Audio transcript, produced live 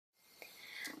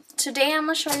Today I'm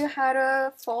going to show you how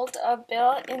to fold a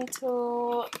bill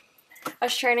into a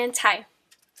shirt and tie.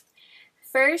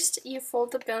 First, you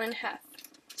fold the bill in half.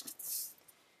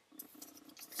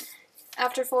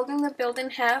 After folding the bill in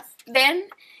half, then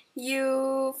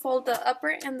you fold the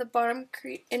upper and the bottom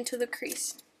into the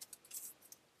crease,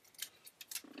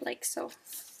 like so.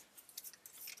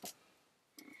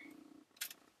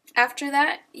 After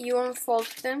that, you unfold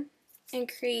them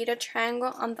and create a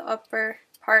triangle on the upper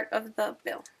part of the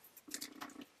bill.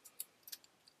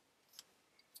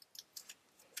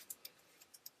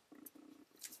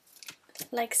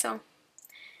 Like so.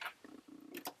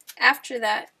 After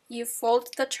that, you fold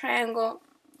the triangle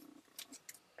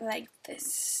like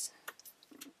this.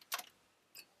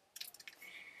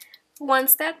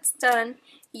 Once that's done,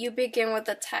 you begin with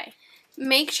the tie.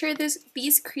 Make sure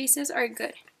these creases are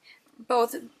good.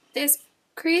 Both this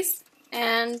crease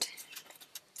and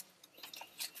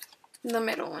the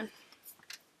middle one.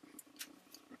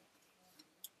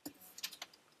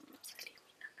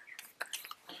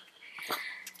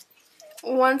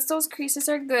 Once those creases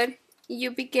are good, you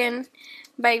begin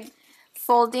by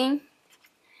folding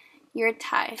your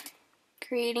tie,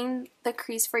 creating the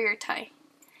crease for your tie.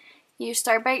 You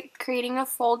start by creating a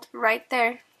fold right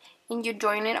there, and you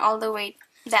join it all the way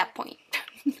that point.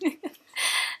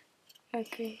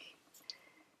 Okay.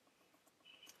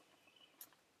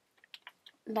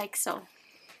 Like so.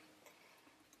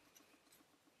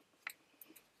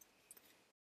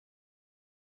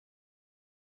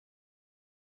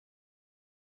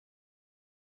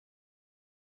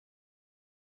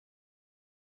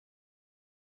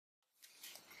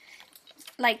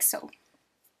 Like so.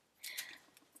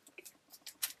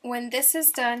 When this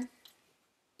is done,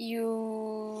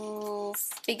 you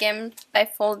begin by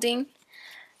folding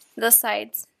the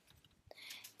sides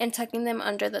and tucking them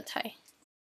under the tie.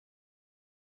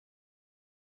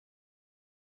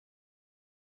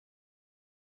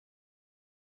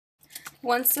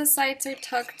 Once the sides are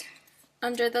tucked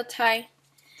under the tie,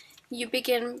 you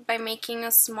begin by making a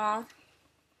small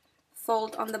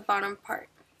fold on the bottom part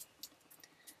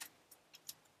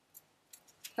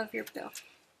of your bill.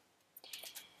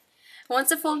 Once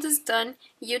the fold is done,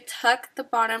 you tuck the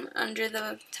bottom under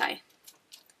the tie,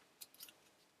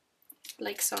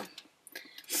 like so.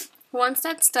 Once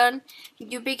that's done,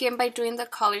 you begin by doing the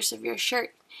collars of your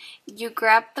shirt. You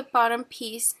grab the bottom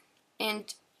piece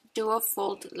and do a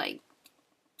fold like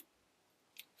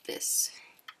this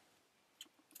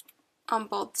on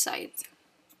both sides.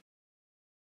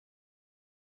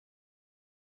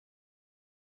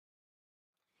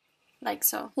 Like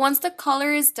so. Once the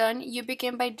collar is done, you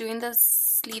begin by doing the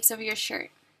sleeves of your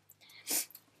shirt.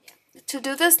 To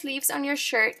do the sleeves on your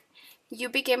shirt, you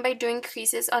begin by doing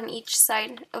creases on each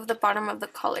side of the bottom of the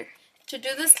collar. To do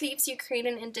the sleeves, you create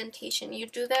an indentation. You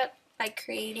do that by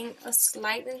creating a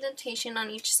slight indentation on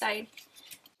each side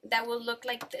that will look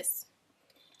like this.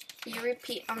 You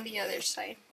repeat on the other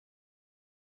side.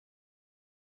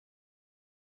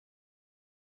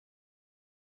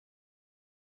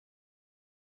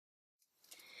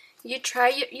 You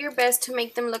try your best to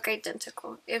make them look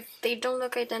identical. If they don't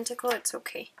look identical, it's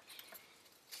okay.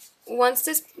 Once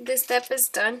this step is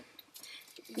done,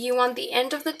 you want the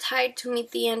end of the tie to meet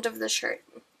the end of the shirt.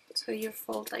 So you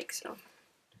fold like so.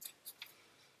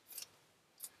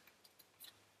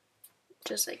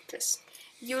 Just like this.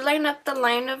 You line up the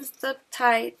line of the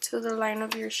tie to the line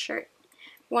of your shirt.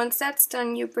 Once that's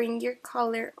done, you bring your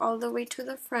collar all the way to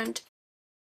the front.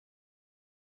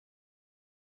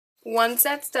 Once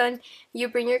that's done, you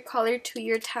bring your collar to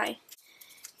your tie.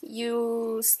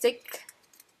 You stick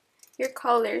your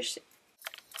collars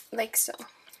like so.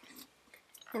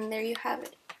 And there you have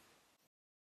it.